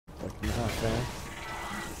You're not fair.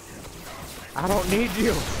 I don't need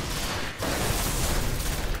you.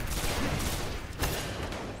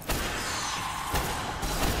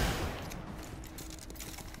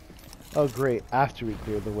 Oh great, after we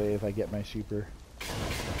clear the wave I get my super.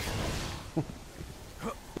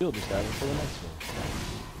 You'll just have it for the next one.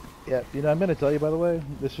 Yeah, you know, I'm gonna tell you by the way,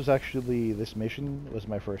 this mission was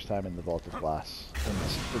my first time in the Vault of Glass,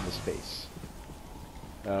 in the space.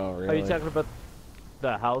 Oh, really? Are you talking about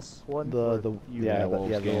the house one? The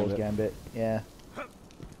Wolves Wolves Gambit. Yeah.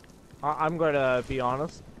 I'm gonna be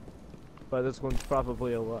honest, but this one's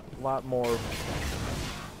probably a lot more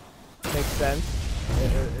makes sense.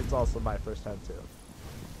 It's also my first time too.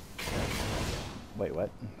 Wait, what?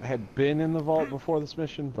 I had been in the vault before this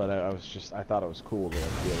mission, but I thought it was cool to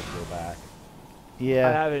like, be able to go back. Yeah.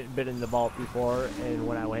 I haven't been in the vault before, and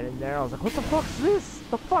when I went in there, I was like, "What the fuck's this?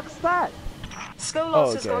 The fuck's that?"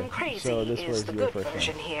 Skolos has gone crazy. So this is was the your good first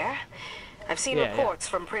version one. here. I've seen Yeah, reports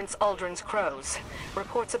from Prince Aldrin's crows.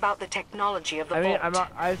 Reports about the technology of the I mean, vault.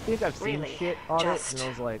 I think I've seen Really, shit on it, just and I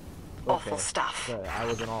was like, awful okay. stuff. But I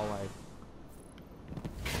wasn't all like,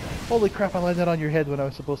 Holy crap, I landed on your head when I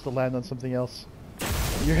was supposed to land on something else.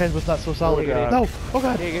 Your head was not so solid. Giggity. No! Oh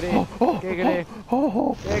god! Giggity. Giggity!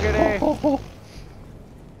 Giggity.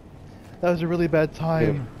 That was a really bad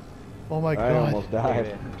time. Oh my I god. almost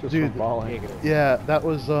died just Dude, from falling. Yeah, that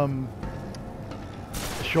was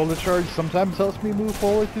shoulder charge sometimes helps me move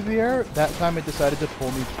forward through the air. That time it decided to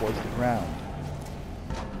pull me towards the ground.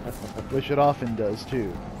 Which it often does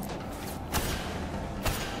too.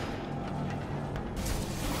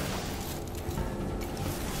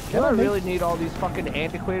 Do I really need all these fucking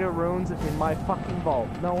antiquated runes in my fucking vault?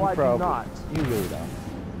 No, I do not. You really don't.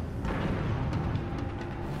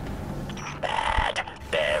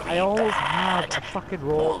 I always have a fucking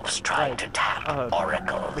roll. Wolves trying to tap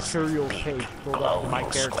oracles. Material page filled up with my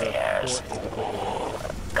character.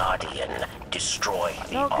 Guardian, destroy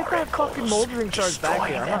the No, get that fucking moldering charge back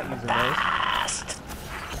here. I'm not using those.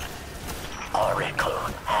 Oracle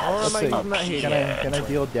Or am I using that here? Can I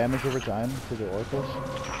deal damage over time to the oracles?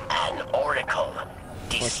 An oracle.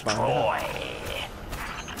 Destroy.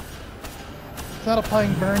 It's not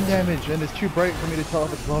applying burn damage, and it's too bright for me to tell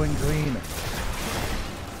if it's glowing green.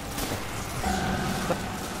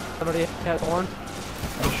 Somebody has horn?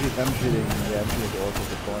 I'm shooting the oracles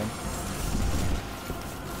with thorn.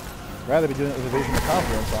 Rather be doing it with evasion of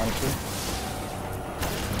confidence, honestly.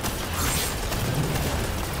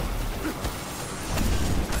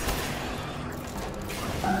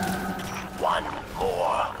 One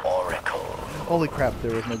more oracle. Holy crap,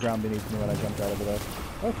 there was no ground beneath me when I jumped out of it though.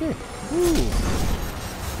 Okay. Ooh.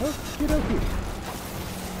 Okie dokie.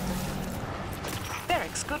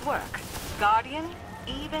 Beric's good work. Guardian,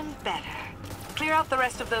 even better. Clear out the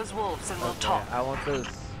rest of those wolves and we'll talk. I want this.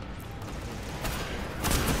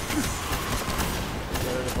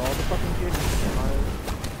 Get rid of all the fucking kids.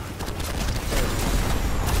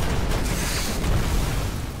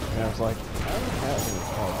 And I was like, I don't have any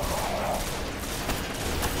health.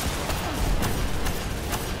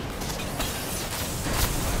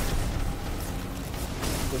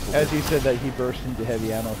 As he said that, he burst into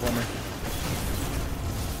heavy ammo for me.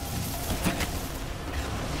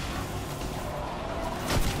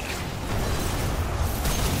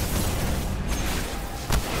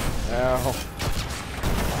 Ow.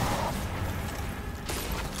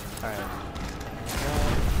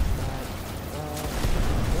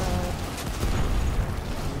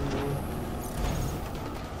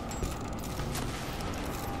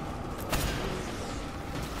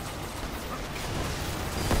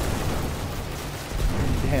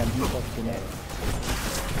 Damn, you fucking it.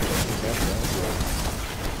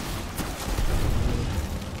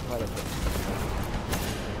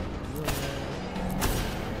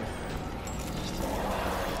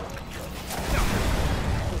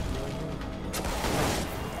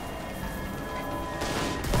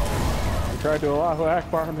 He tried to Allahu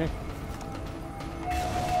Akbar me.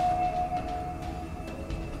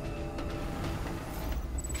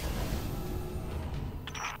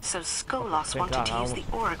 So Skolos wanted to use the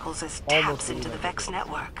oracles as taps into the Vex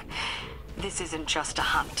network. This isn't just a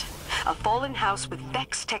hunt. A fallen house with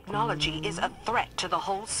Vex technology is a threat to the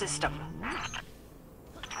whole system.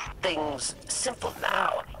 Things simple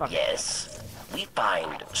now. Yes. We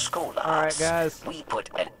find Skolos. Alright, guys. We put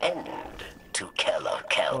an end to Keller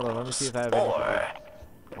Hold on, let me see if I have Or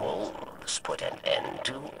anything. wolves put an end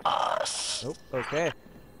to us. Nope. Okay.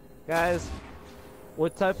 Guys,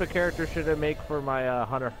 what type of character should I make for my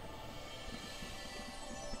hunter?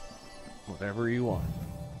 Whatever you want.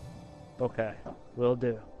 Okay, will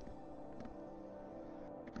do.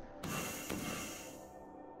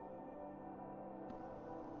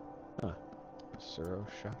 Suro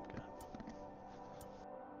shotgun.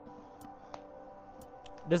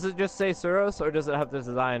 Does it just say Suros, or does it have the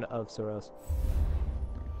design of Suros?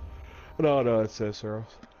 No, no, it says Suros.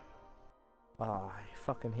 Ah, I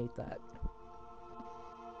fucking hate that.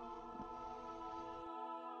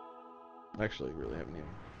 Actually, really haven't even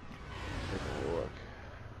taken a look.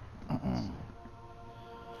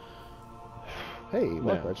 Hey, No,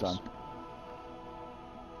 Wildcard's on. just-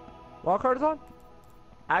 Wildcard's on?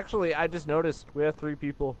 Actually, I just noticed we have 3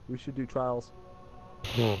 people. We should do trials.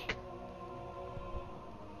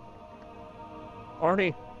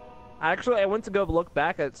 Arnie, actually, I went to go look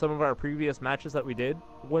back at some of our previous matches that we did.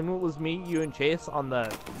 When it was me, you, and Chase on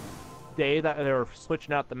the day that they were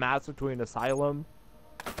switching out the maps between Asylum,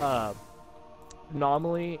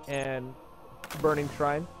 Anomaly, and Burning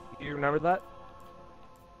Shrine. You remember that?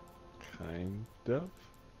 Kind of.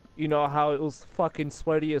 You know how it was fucking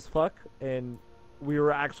sweaty as fuck, and we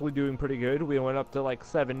were actually doing pretty good. We went up to like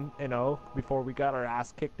 7-0 before we got our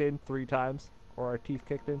ass kicked in 3 times, or our teeth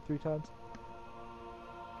kicked in 3 times.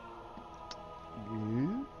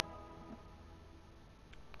 Yeah.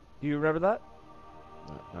 Do you remember that?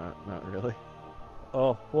 Not really.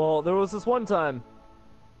 Oh, well, there was this one time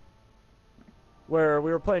where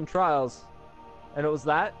we were playing trials, and it was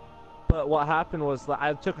that, but what happened was that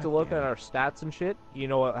I took a look at our stats and shit. You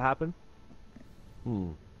know what happened?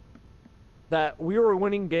 That we were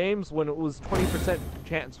winning games when it was 20%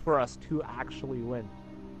 chance for us to actually win.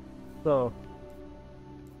 So,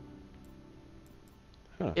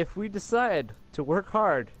 if we decide to work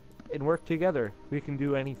hard and work together, we can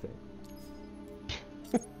do anything.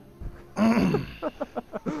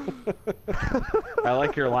 I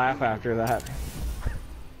like your laugh after that.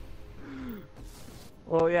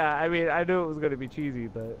 Well, yeah, I mean, I knew it was going to be cheesy,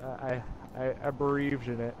 but I believed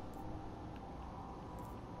in it.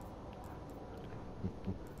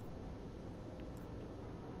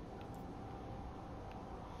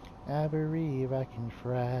 I believe I can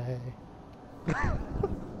fly.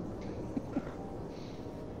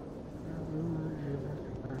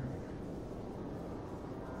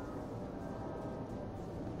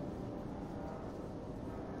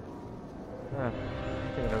 I'm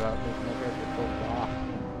thinking about making my character full goth.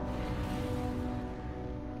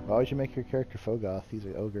 Why would you make your character Fogoth? He's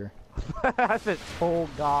an ogre. I said full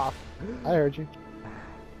goth. I heard you.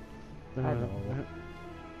 I know.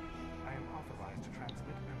 I am authorized to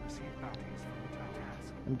transmit and receive bounties from the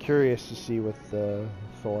task. I'm curious to see what the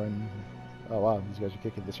Thorn... Oh wow, these guys are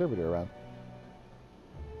kicking the servitor around.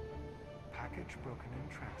 Package broken in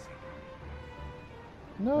transit.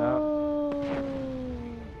 No!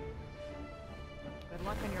 Good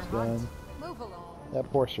luck on your It's hunt. done. Move along.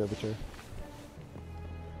 That poor servitor.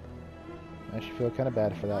 I should feel kind of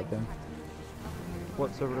bad for that then.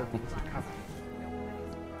 What server?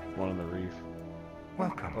 One on the reef.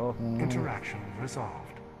 Welcome. Oh. Interaction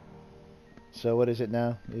resolved. So what is it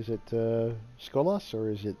now? Is it Skolas, or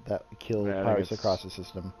is it that kill Yeah, I think pirates it's- across the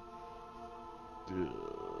system?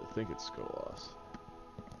 I think it's Skolas.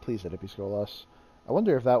 Please let it be Skolas. I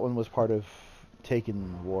wonder if that one was part of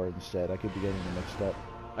Taken War instead. I could be getting them mixed up.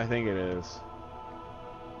 I think it is.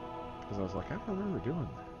 Because I was like, I don't remember doing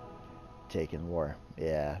that. Taken War.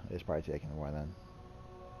 Yeah, it's probably Taken War then.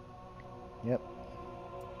 Yep.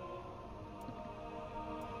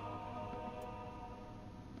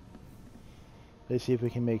 Let's see if we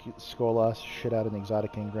can make Skolas shit out an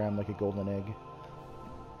exotic engram like a golden egg.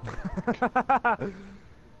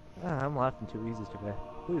 I'm laughing too easy today.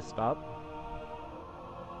 Please stop.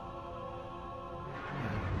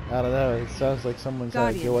 I don't know, it sounds like someone's had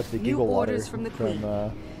to Guardian, go with the new giggle water orders from the Queen.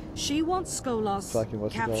 She wants Skolas fucking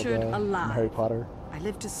what's it called, captured from alive. Harry Potter. I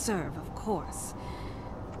live to serve, of course.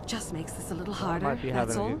 Just makes this a little I harder, might be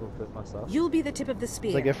that's having a all. giggle fit myself. You'll be the tip of the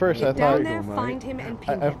spear. Like, at first Get I thought- down there, Mate. find him, and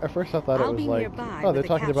pin him. At first I thought I'll it was be like, nearby oh, they're with the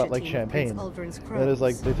talking about capture like team of Prince champagne. Uldren's And it was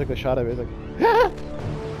like, crows. they took a shot of it, it's like, Oh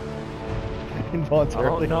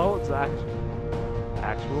involuntarily. no, it's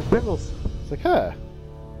actual pickles. It's like, huh.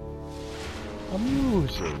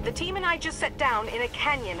 Amusing. The team and I just set down in a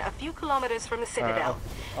canyon a few kilometers from the Citadel.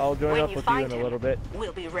 I'll join When up you with you find in a him, little bit.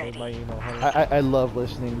 we'll be With ready. my email. honey. I love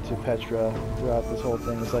listening to Petra throughout this whole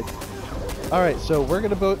thing. It's like, alright, so we're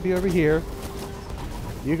gonna be over here.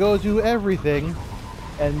 You go do everything,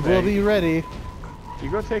 and we'll be ready. You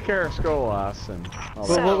go take care of Skolas and all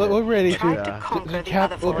We're, that. So, we're ready tried to, to conquer the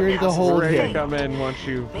cap, other we're ready to foreigners. hold We're ready to him. come in once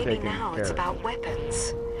you've Maybe taken now care it's of about it.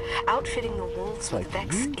 weapons. Outfitting the wolves with like,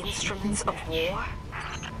 Vex you instruments of war.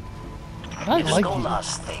 I like you.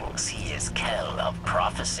 Skolas thinks he is Kel of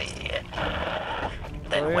prophecy. Then Don't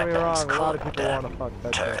get me weapons wrong, a lot of could people wanna fuck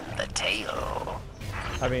Petra. turn the tail.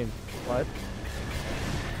 I mean, what?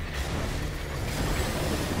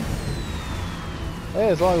 Hey,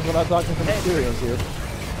 as long as we're not talking from experience here.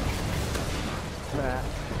 Nah.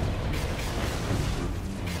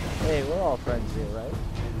 Hey, we're all friends here, right?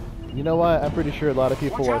 You know what? I'm pretty sure a lot of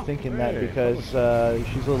people are thinking that because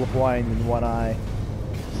she's a little blind in one eye.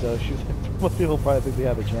 So she's. Most people probably think they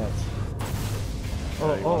have a chance.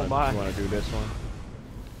 Oh my. You want to do this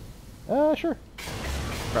one? Sure.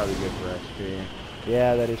 Probably good for XP.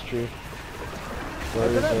 Yeah, that is true. Where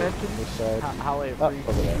Did is I it? mention This side. how I Oh, appreciate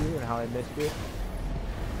over there. you and how I missed you?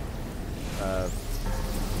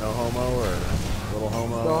 No homo or little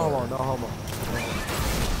homo? No homo, no homo.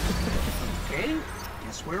 Okay,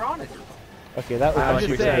 guess we're on it. Okay, that was I'm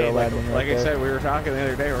actually just saying, good landing right Like I there. said, we were talking the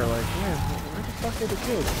other day. We're like, man, where the fuck are the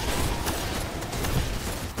kids?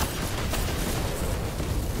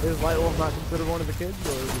 Is Light Wolf not considered one of the kids,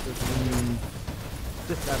 or is it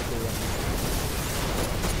just not a kid?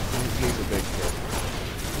 He's a big kid.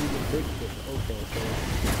 He's a big kid. Okay, so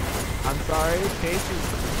I'm sorry, Case is,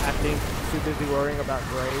 I think, too busy worrying about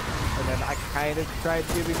grades, and then I kind of tried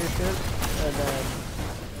giving her shit, and then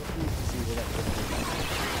you can see where that took me.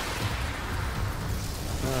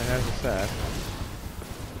 Oh, it has a set.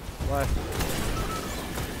 What?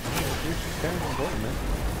 This is kind of important, man.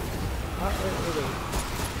 It is.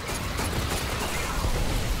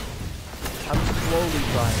 I'm slowly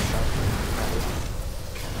trying that.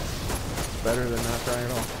 Better than not trying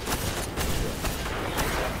at all.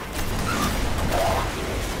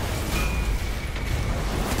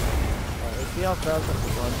 Let's see how fast I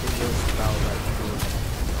can run through this without like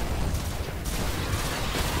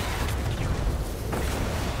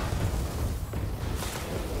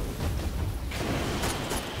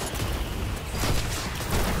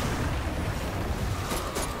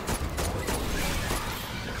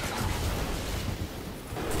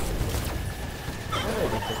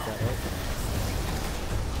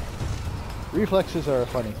Reflexes are a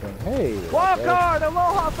funny thing. Hey! Wild card!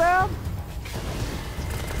 Aloha, fam!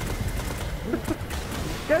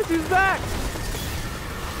 Guess who's back?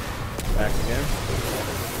 Back again?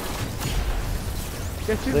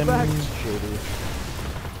 Guess who's Slim back? Shady.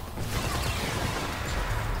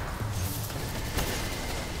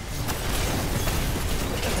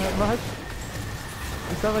 Not much.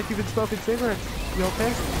 You sound like you've been smoking cigarettes. You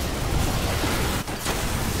okay?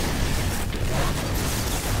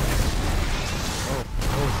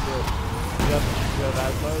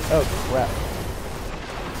 Oh, crap.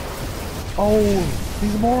 Oh,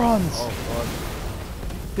 these morons! Oh, fuck.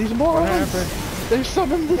 These morons! They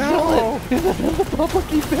summoned the zealot in the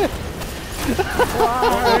public event!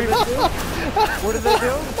 What did they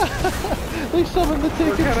do? They summoned the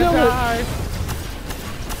taken zealot!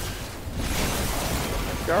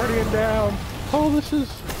 Guardian down! Oh, this is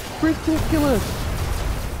ridiculous!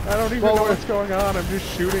 I don't even know what's going on. I'm just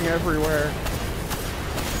shooting everywhere.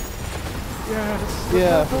 Yes.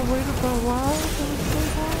 Yeah.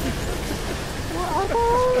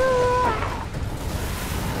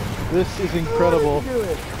 This is incredible.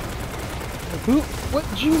 What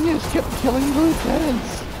genius kept killing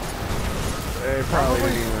lieutenants? They probably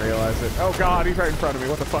didn't even realize it. Oh god, he's right in front of me.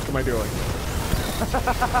 What the fuck am I doing?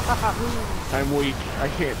 I'm weak. I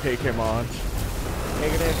can't take him on.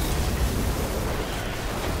 Negative.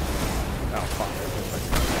 Oh fuck.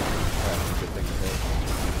 That's a good thing to do.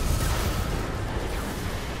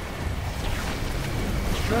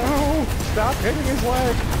 No! Stop hitting his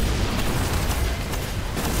leg!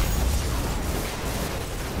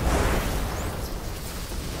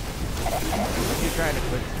 What are you trying to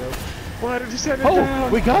quick scope? Why did you send it Oh,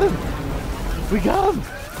 down? we got him! We got him!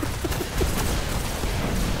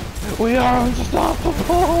 We are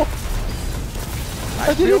unstoppable!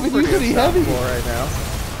 I didn't even use any heavy! Right now.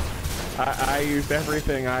 I used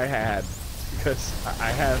everything I had because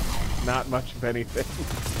I have not much of anything.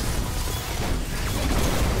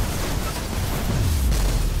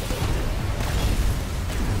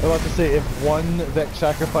 I'm about to say, if one Vex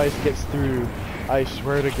sacrifice gets through, I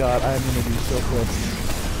swear to God, I'm gonna be so pissed.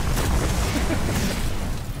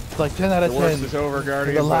 It's like 10 out of The 10. worst is over,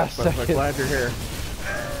 Guardian. The last but second. glad you're here.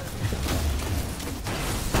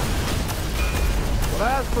 Well,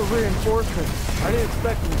 as for reinforcements, I didn't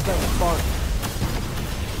expect them to send a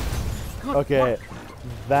spark. Okay,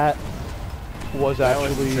 that was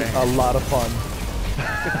actually a lot of fun.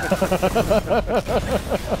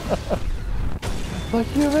 Like,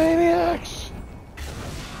 you maniacs!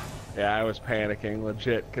 Yeah, I was panicking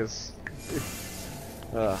legit because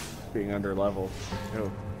being under leveled.